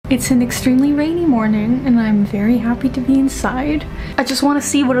It's an extremely rainy morning and I'm very happy to be inside. I just want to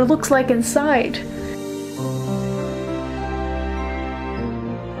see what it looks like inside.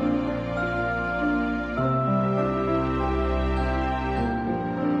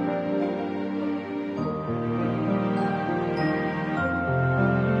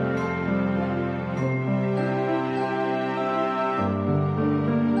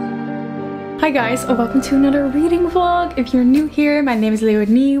 Hi guys, welcome to another reading vlog. If you're new here, my name is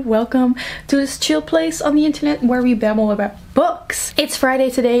Leonie. Welcome to this chill place on the internet where we babble about books. It's Friday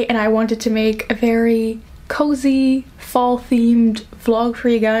today and I wanted to make a very cozy, fall-themed vlog for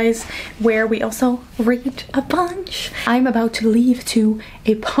you guys where we also read a bunch. I'm about to leave to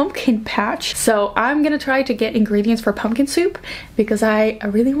a pumpkin patch, so I'm gonna try to get ingredients for pumpkin soup because I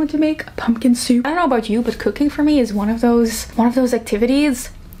really want to make a pumpkin soup. I don't know about you, but cooking for me is one of those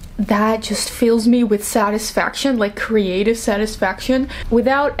activities that just fills me with satisfaction, like creative satisfaction,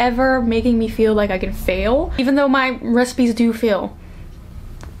 without ever making me feel like I can fail. Even though my recipes do fail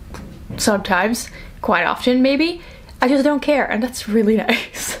sometimes, quite often maybe, I just don't care, and that's really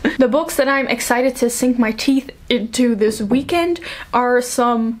nice. The books that I'm excited to sink my teeth into this weekend are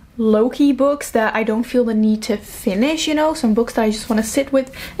some low-key books that I don't feel the need to finish, you know, some books that I just want to sit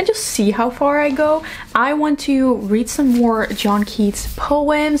with and just see how far I go. I want to read some more John Keats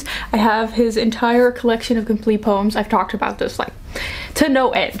poems. I have his entire collection of complete poems. I've talked about this like to no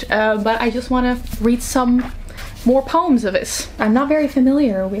end, but I just want to read some more poems of his. I'm not very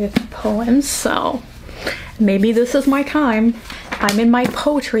familiar with poems, so maybe this is my time. I'm in my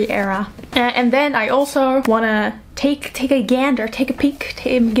poetry era. And then I also want to take a gander, take a peek,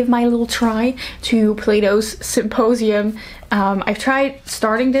 give my little try to Plato's Symposium. I've tried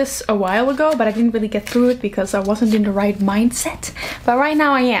starting this a while ago, but I didn't really get through it because I wasn't in the right mindset. But right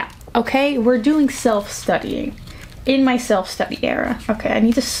now I am, okay? We're doing self-studying. In my self-study era. Okay, I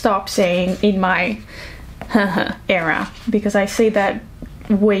need to stop saying in my era because I say that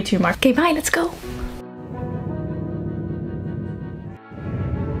way too much. Okay, bye, let's go.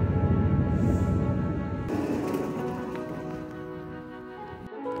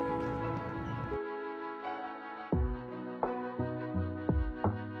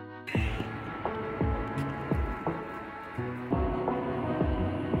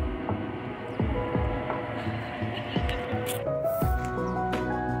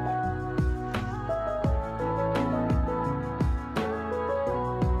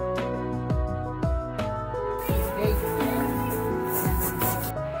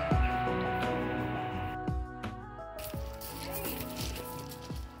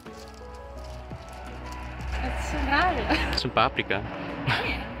 Het is een paprika.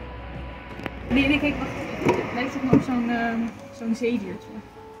 Nee, kijk, wacht. Het lijkt zeg maar op zo'n zeediertje.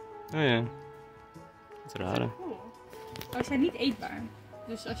 Oh ja. Dat is raar. Cool. Maar ze zijn niet eetbaar.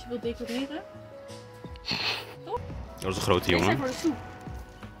 Dus als je wilt decoreren. Toch? Dat is een grote jongen. Deze zijn voor de soep.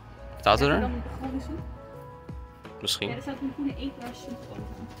 Staat er? Dan een groene soep. Misschien. Ja, er staat een groene eetbaar soep over.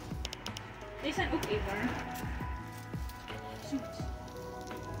 Deze zijn ook eetbaar. Zoet.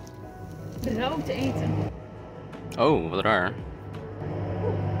 Rauw te eten. Oh, wat raar.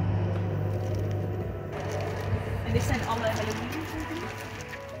 En dit zijn alle Halloween.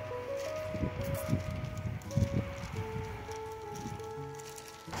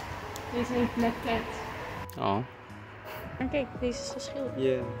 Deze heeft Black Cat. Oh. En kijk, deze is geschilderd. Ja.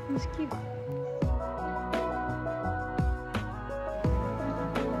 Yeah. Dat is cute.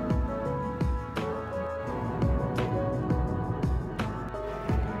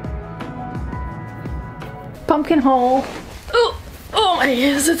 Pumpkin haul. Oh my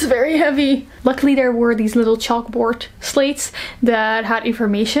goodness, it's very heavy. Luckily there were these little chalkboard slates that had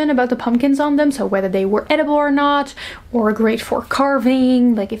information about the pumpkins on them, so whether they were edible or not, or great for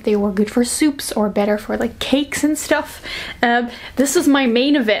carving, like if they were good for soups or better for like cakes and stuff. This is my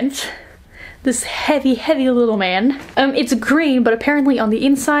main event. This heavy little man. It's green, but apparently on the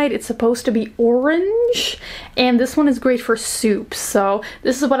inside it's supposed to be orange. And this one is great for soup. So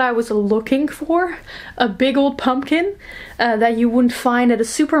this is what I was looking for. A big old pumpkin that you wouldn't find at a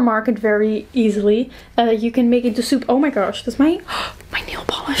supermarket very easily. You can make into soup. Oh my gosh, that's my nail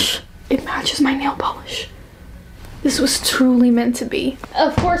polish. It matches my nail polish. This was truly meant to be.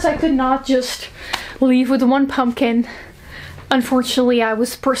 Of course I could not just leave with one pumpkin. Unfortunately, I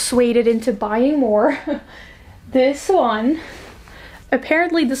was persuaded into buying more. This one,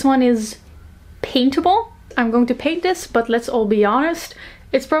 apparently this one is paintable. I'm going to paint this, but let's all be honest,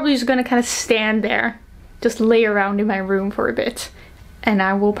 it's probably just gonna kind of stand there, just lay around in my room for a bit. And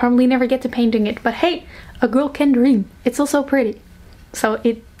I will probably never get to painting it, but hey, a girl can dream. It's also pretty. so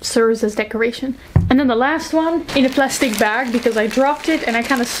it serves as decoration. And then the last one in a plastic bag because I dropped it and I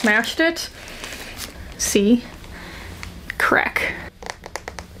kind of smashed it. See? Crack.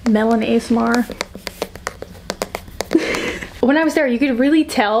 Melon ASMR. When I was there, you could really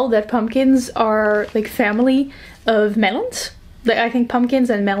tell that pumpkins are like family of melons. Like, I think pumpkins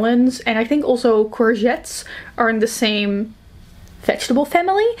and melons, and I think also courgettes are in the same vegetable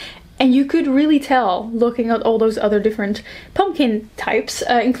family. And you could really tell looking at all those other different pumpkin types,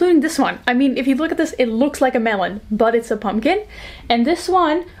 including this one. I mean, if you look at this, it looks like a melon, but it's a pumpkin. And this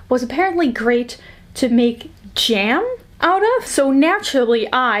one was apparently great to make jam out of. So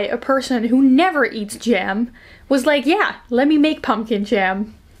naturally, I, a person who never eats jam, was like, yeah, let me make pumpkin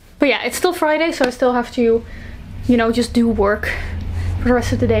jam. But yeah, it's still Friday, so I still have to, you know, just do work for the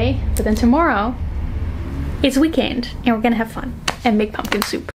rest of the day. But then tomorrow, it's weekend, and we're gonna have fun and make pumpkin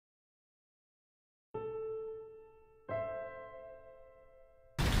soup.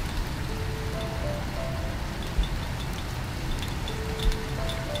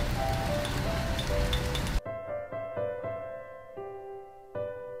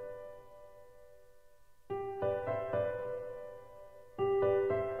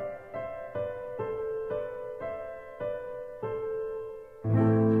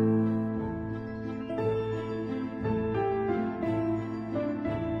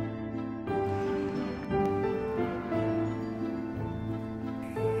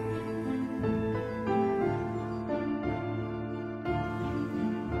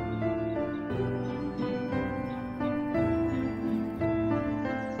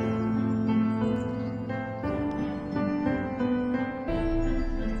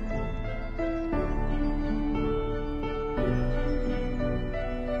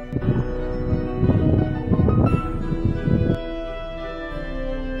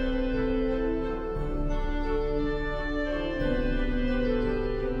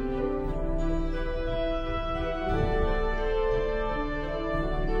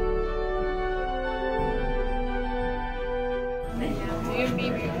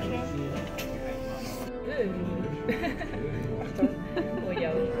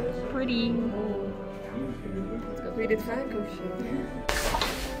 Pretty. Wil je dit vaak of zo?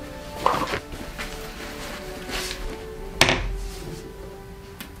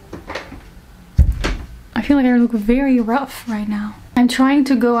 I feel like I look very rough right now. I'm trying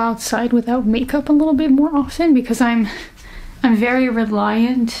to go outside without makeup a little bit more often because I'm very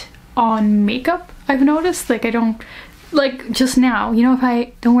reliant on makeup. I've noticed, like, I don't, like, just now, you know, if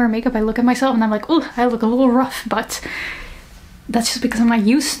I don't wear makeup, I look at myself and I'm like, oh, I look a little rough, but that's just because I'm not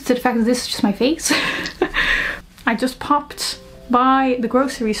used to the fact that this is just my face. I just popped by the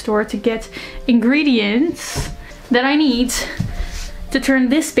grocery store to get ingredients that I need to turn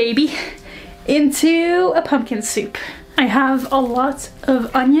this baby into a pumpkin soup. I have a lot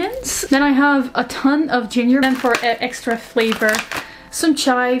of onions, then I have a ton of ginger, and for extra flavor, some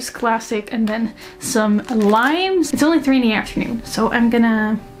chives, classic, and then some limes. It's only 3 in the afternoon, so I'm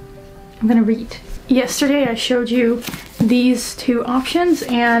gonna read. Yesterday I showed you these 2 options,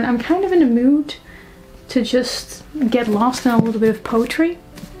 and I'm kind of in a mood to just get lost in a little bit of poetry.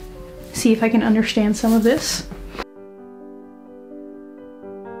 See if I can understand some of this.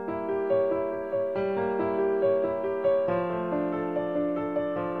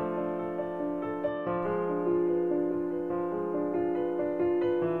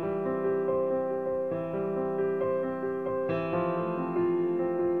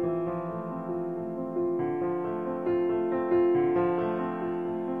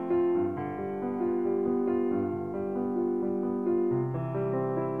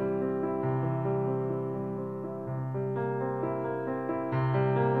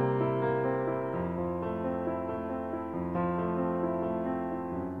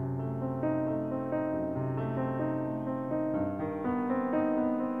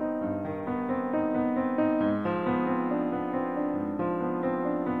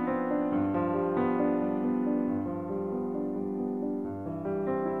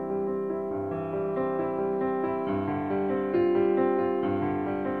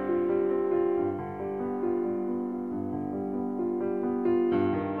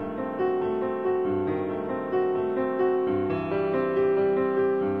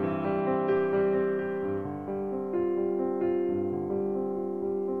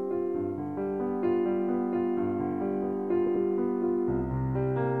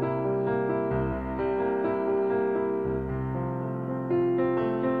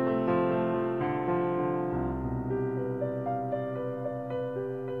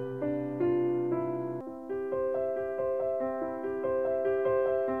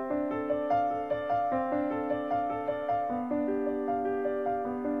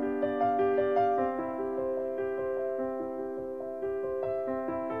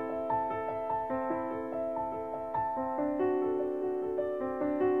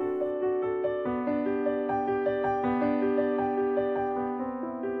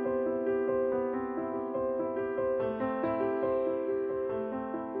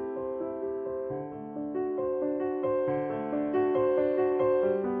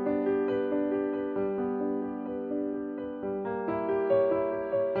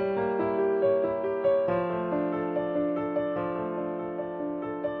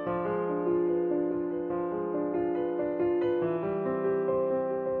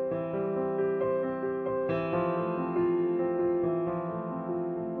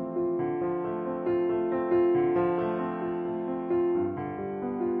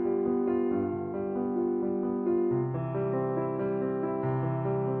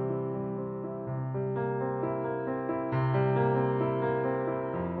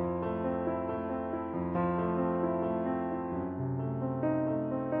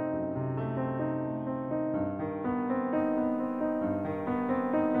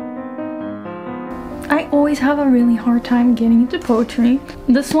 I always have a really hard time getting into poetry.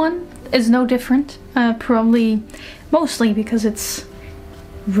 This one is no different, probably mostly because it's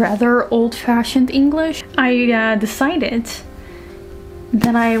rather old-fashioned English. I decided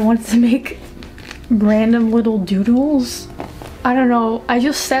that I wanted to make random little doodles. I don't know, I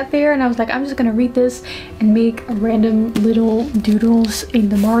just sat there and I was like, I'm just gonna read this and make random little doodles in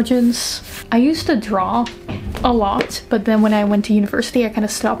the margins. I used to draw a lot, but then when I went to university I kind of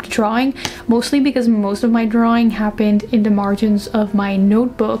stopped drawing, mostly because most of my drawing happened in the margins of my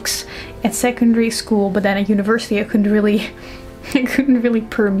notebooks at secondary school, but then at university I couldn't really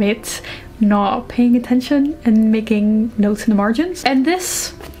permit not paying attention and making notes in the margins. And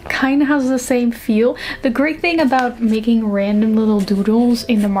this kind of has the same feel. The great thing about making random little doodles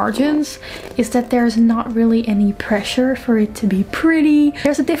in the margins is that there's not really any pressure for it to be pretty.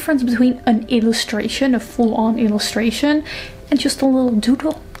 There's a difference between an illustration, a full-on illustration, and just a little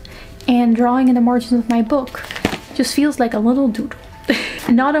doodle. And drawing in the margins of my book just feels like a little doodle.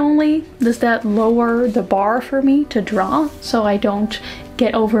 Not only does that lower the bar for me to draw, so I don't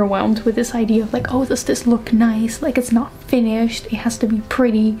get overwhelmed with this idea of like, oh, does this look nice? Like, it's not finished, it has to be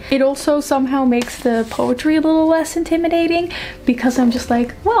pretty. It also somehow makes the poetry a little less intimidating, because I'm just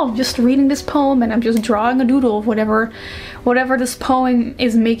like, well, I'm just reading this poem and I'm just drawing a doodle of whatever this poem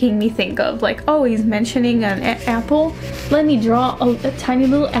is making me think of. Like, oh, he's mentioning an apple. Let me draw a tiny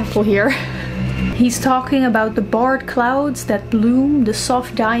little apple here. He's talking about the barred clouds that bloom the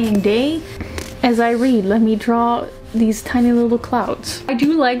soft dying day. As I read, let me draw these tiny little clouds. I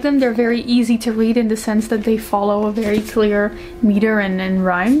do like them. They're very easy to read in the sense that they follow a very clear meter and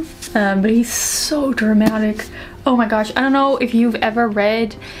rhyme. But he's so dramatic. Oh my gosh, I don't know if you've ever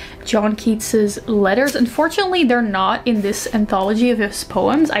read John Keats's letters. Unfortunately, they're not in this anthology of his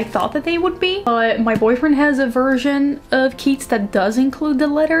poems. I thought that they would be, but my boyfriend has a version of Keats that does include the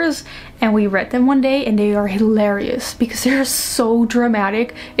letters, and we read them one day and they are hilarious because they're so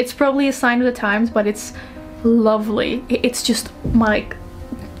dramatic. It's probably a sign of the times, but it's lovely. It's just like,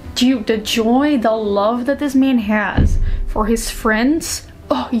 dude, the joy, the love that this man has for his friends.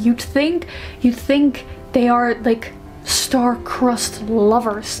 Oh, you'd think they are like star-crossed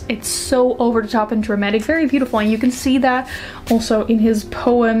lovers. It's so over the top and dramatic, very beautiful, and you can see that also in his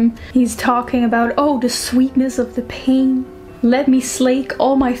poem. He's talking about, oh, the sweetness of the pain. Let me slake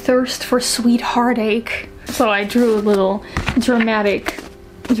all my thirst for sweet heartache. So I drew a little dramatic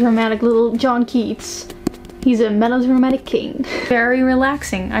little John Keats. He's a melodramatic king. Very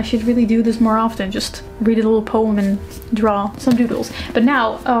relaxing. I should really do this more often. Just read a little poem and draw some doodles. But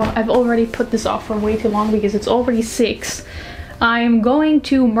now, oh, I've already put this off for way too long because it's already 6. I'm going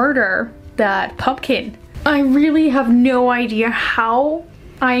to murder that pumpkin. I really have no idea how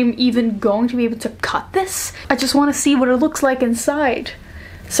I'm even going to be able to cut this. I just want to see what it looks like inside.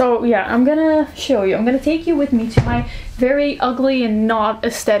 So yeah, I'm gonna show you. I'm gonna take you with me to my very ugly and not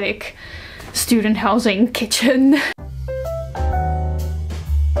aesthetic student housing kitchen.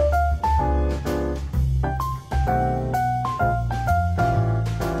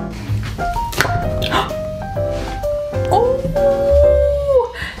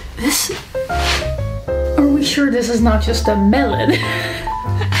 Oh, this. Are we sure this is not just a melon?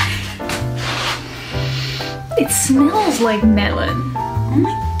 It smells like melon. Oh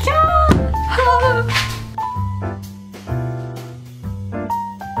my god! Ah.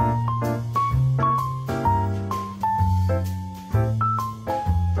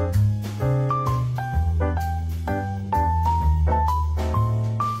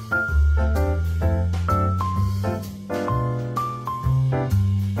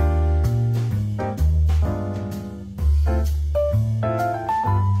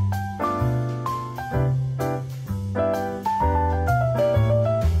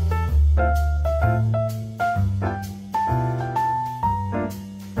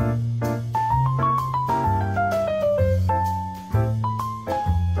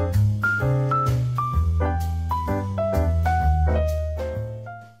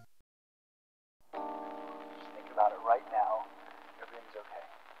 Right now, everything's okay.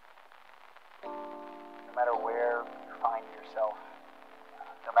 No matter where you find yourself,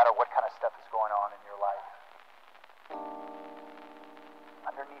 no matter what kind of stuff is going on in your life,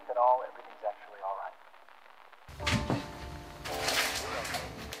 underneath it all, everything's actually all right.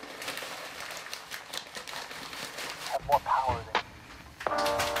 You have more power than you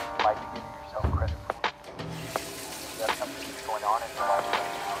might be giving yourself credit for. You have something that's going on in your life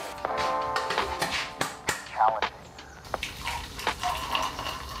right now that's challenging.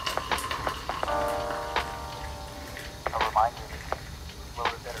 A reminder that a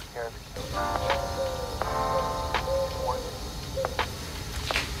little bit better care of yourself. It's worth it.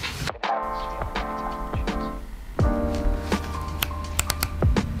 You can have this feeling anytime.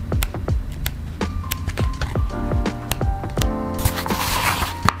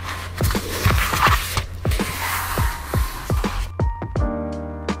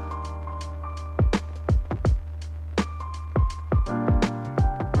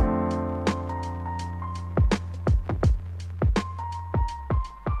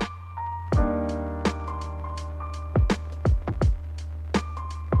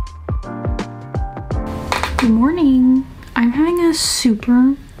 Good morning. I'm having a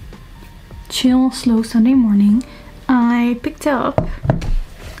super chill, slow Sunday morning. I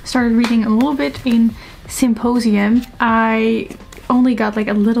started reading a little bit in Symposium. I only got like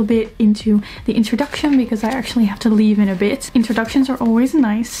a little bit into the introduction because I actually have to leave in a bit. Introductions are always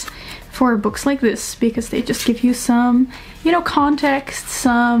nice for books like this because they just give you some, you know, context,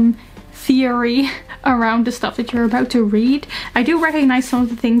 some theory around the stuff that you're about to read. I do recognize some of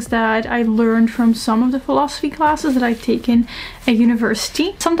the things that I learned from some of the philosophy classes that I've taken at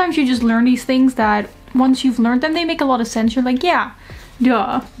university. Sometimes you just learn these things that once you've learned them, they make a lot of sense. You're like, yeah,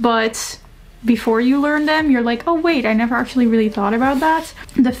 duh. But before you learn them, you're like, oh wait, I never actually really thought about that.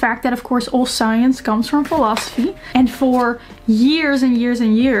 The fact that, of course, all science comes from philosophy, and for years and years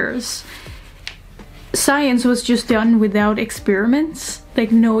and years, science was just done without experiments.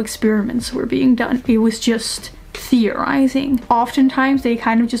 Like, no experiments were being done. It was just theorizing. Oftentimes they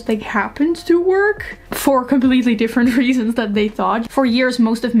kind of just like happened to work for completely different reasons that they thought. For years,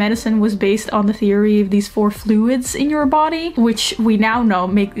 most of medicine was based on the theory of these 4 fluids in your body, which we now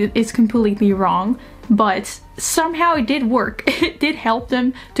know is completely wrong. But somehow it did work. It did help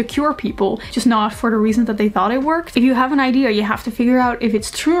them to cure people, just not for the reason that they thought it worked. If you have an idea, you have to figure out if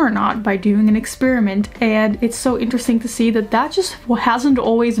it's true or not by doing an experiment. And it's so interesting to see that that just hasn't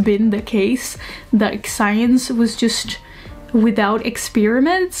always been the case. That science was just without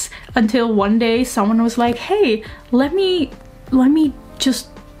experiments until one day someone was like, hey, let me just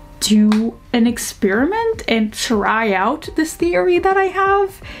do an experiment and try out this theory that I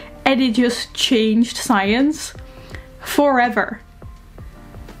have. And it just changed science forever.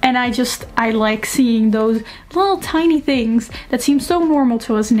 And I like seeing those little tiny things that seem so normal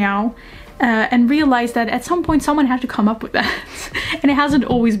to us now, and realize that at some point someone had to come up with that. And it hasn't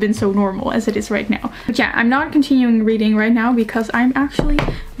always been so normal as it is right now. But yeah, I'm not continuing reading right now because I'm actually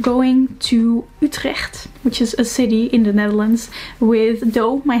going to Utrecht, which is a city in the Netherlands, with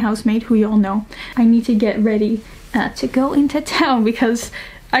Do, my housemate, who you all know. I need to get ready to go into town because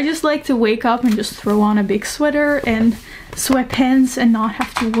I just like to wake up and just throw on a big sweater and sweatpants and not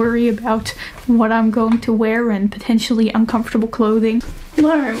have to worry about what I'm going to wear and potentially uncomfortable clothing.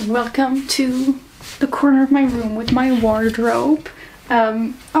 Hello, welcome to the corner of my room with my wardrobe.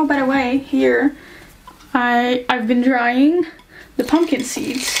 Oh, by the way, here I've been drying the pumpkin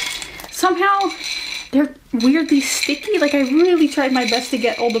seeds. Somehow they're weirdly sticky. Like, I really tried my best to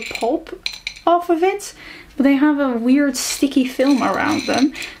get all the pulp off of it, but they have a weird sticky film around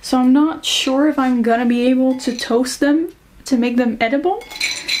them, so I'm not sure if I'm gonna be able to toast them to make them edible,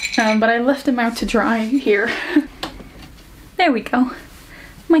 but I left them out to dry here. There we go.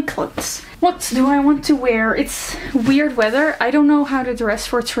 My clothes. What do I want to wear? It's weird weather. I don't know how to dress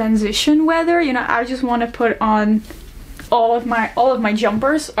for transition weather. You know, I just want to put on all of my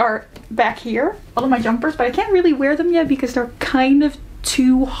jumpers are back here. All of my jumpers, but I can't really wear them yet because they're kind of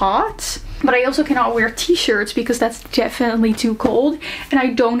too hot. But I also cannot wear t-shirts because that's definitely too cold, and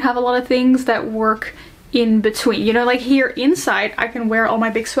I don't have a lot of things that work in between. You know, like here inside I can wear all my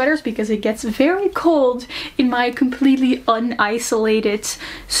big sweaters because it gets very cold in my completely unisolated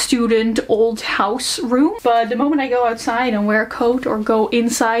student old house room. But the moment I go outside and wear a coat or go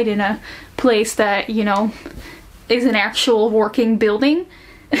inside in a place that, you know, is an actual working building,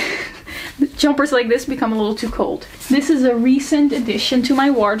 jumpers like this become a little too cold. This is a recent addition to my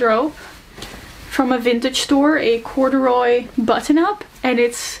wardrobe from a vintage store, a corduroy button-up, and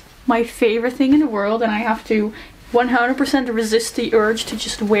it's my favorite thing in the world, and I have to 100% resist the urge to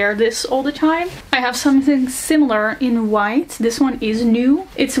just wear this all the time. I have something similar in white. This one is new.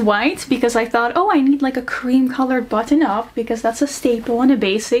 It's white because I thought, oh, I need like a cream colored button-up because that's a staple and a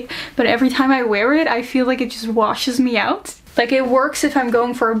basic, but every time I wear it I feel like it just washes me out. Like, it works if I'm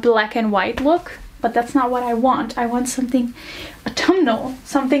going for a black and white look, but that's not what I want. I want something autumnal,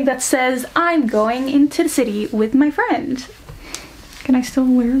 something that says I'm going into the city with my friend. Can I still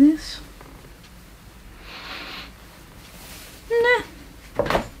wear this?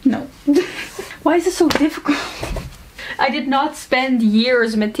 Nah. No. Why is it so difficult? I did not spend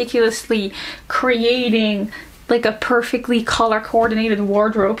years meticulously creating like a perfectly color coordinated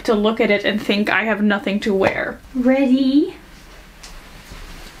wardrobe to look at it and think I have nothing to wear. Ready?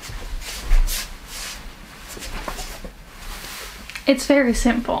 It's very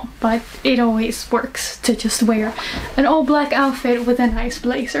simple, but it always works to just wear an all black outfit with a nice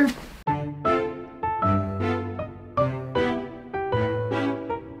blazer.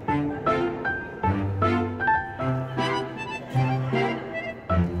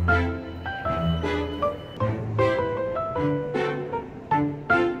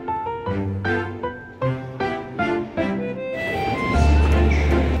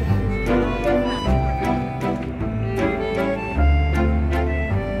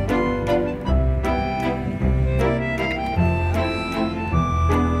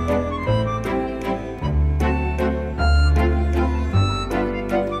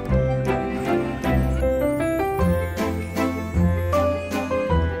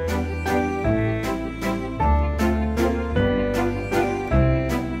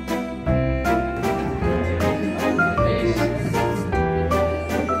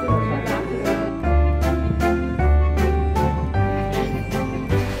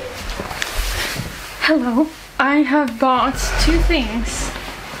 have bought two things.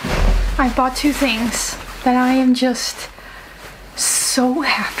 I bought two things that I am just so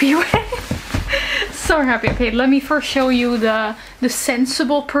happy with. So happy. Okay, let me first show you the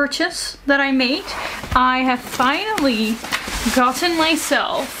sensible purchase that I made. I have finally gotten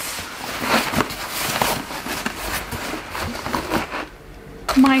myself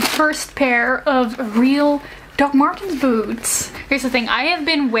my first pair of real Doc Martens boots. Here's the thing, I have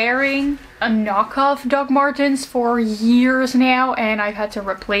been wearing a knockoff Doc Martens for years now, and I've had to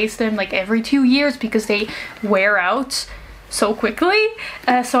replace them like every 2 years because they wear out so quickly.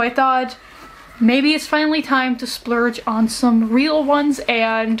 So I thought maybe it's finally time to splurge on some real ones,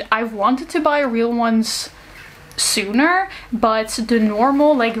 and I've wanted to buy real ones sooner, but the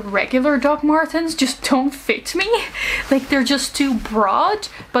normal, like regular Doc Martens just don't fit me. Like they're just too broad,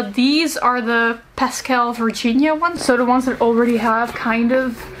 but these are the Pascal Virginia ones, so the ones that already have kind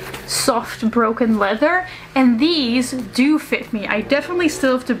of soft broken leather, and these do fit me. I definitely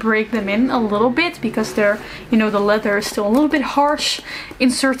still have to break them in a little bit because they're, you know, the leather is still a little bit harsh in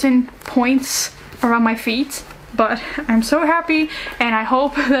certain points around my feet. But I'm so happy, and I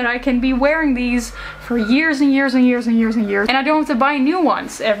hope that I can be wearing these for years and years and years and years and years. And I don't have to buy new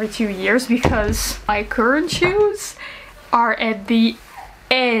ones every 2 years because my current shoes are at the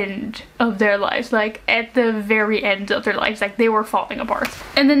end of their lives, like at the very end of their lives, like they were falling apart.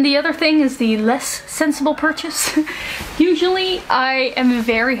 And then the other thing is the less sensible purchase. Usually I am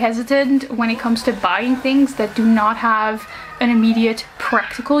very hesitant when it comes to buying things that do not have an immediate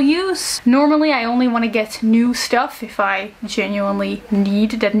practical use. Normally I only want to get new stuff if I genuinely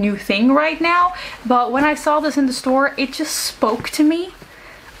need that new thing right now, but when I saw this in the store, it just spoke to me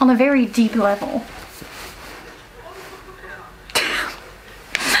on a very deep level.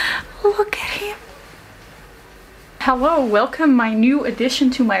 Look at him. Hello, welcome my new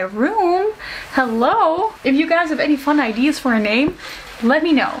addition to my room. Hello. If you guys have any fun ideas for a name, let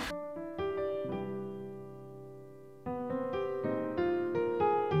me know.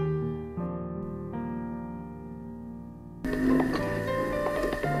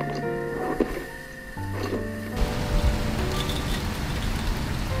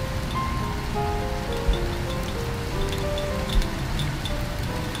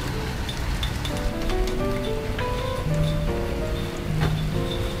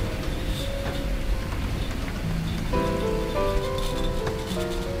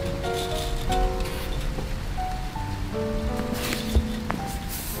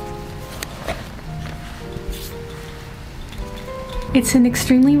 It's an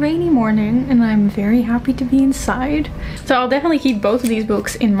extremely rainy morning and I'm very happy to be inside. So I'll definitely keep both of these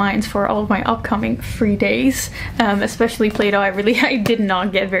books in mind for all of my upcoming free days, especially Plato. I did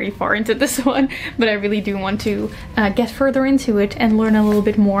not get very far into this one, but I really do want to get further into it and learn a little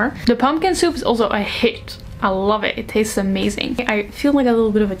bit more. The pumpkin soup is also a hit. I love it. It tastes amazing. I feel like a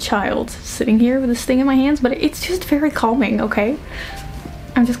little bit of a child sitting here with this thing in my hands, but it's just very calming, okay?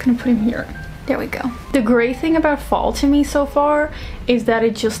 I'm just gonna put him here. There we go. The great thing about fall to me so far is that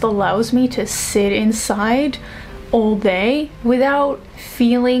it just allows me to sit inside all day without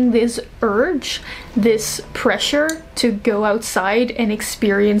feeling this urge, this pressure to go outside and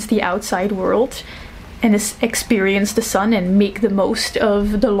experience the outside world and experience the sun and make the most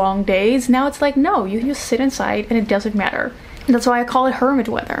of the long days. Now it's like, no, you just sit inside and it doesn't matter. And that's why I call it hermit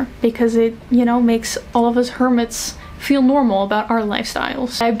weather, because it, you know, makes all of us hermits feel normal about our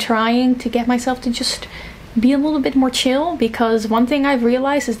lifestyles. I'm trying to get myself to just be a little bit more chill, because one thing I've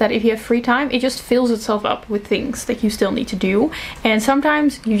realized is that if you have free time, it just fills itself up with things that you still need to do, and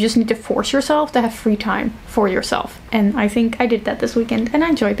sometimes you just need to force yourself to have free time for yourself. And I think I did that this weekend and I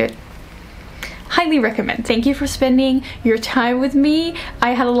enjoyed it. Highly recommend. Thank you for spending your time with me.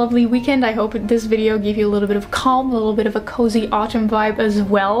 I had a lovely weekend. I hope this video gave you a little bit of calm, a little bit of a cozy autumn vibe as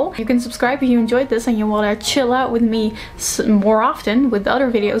well. You can subscribe if you enjoyed this and you want to chill out with me more often with the other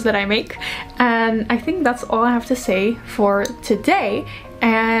videos that I make. And I think that's all I have to say for today.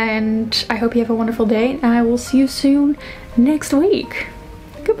 And I hope you have a wonderful day, and I will see you soon next week.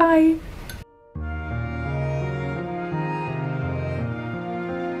 Goodbye.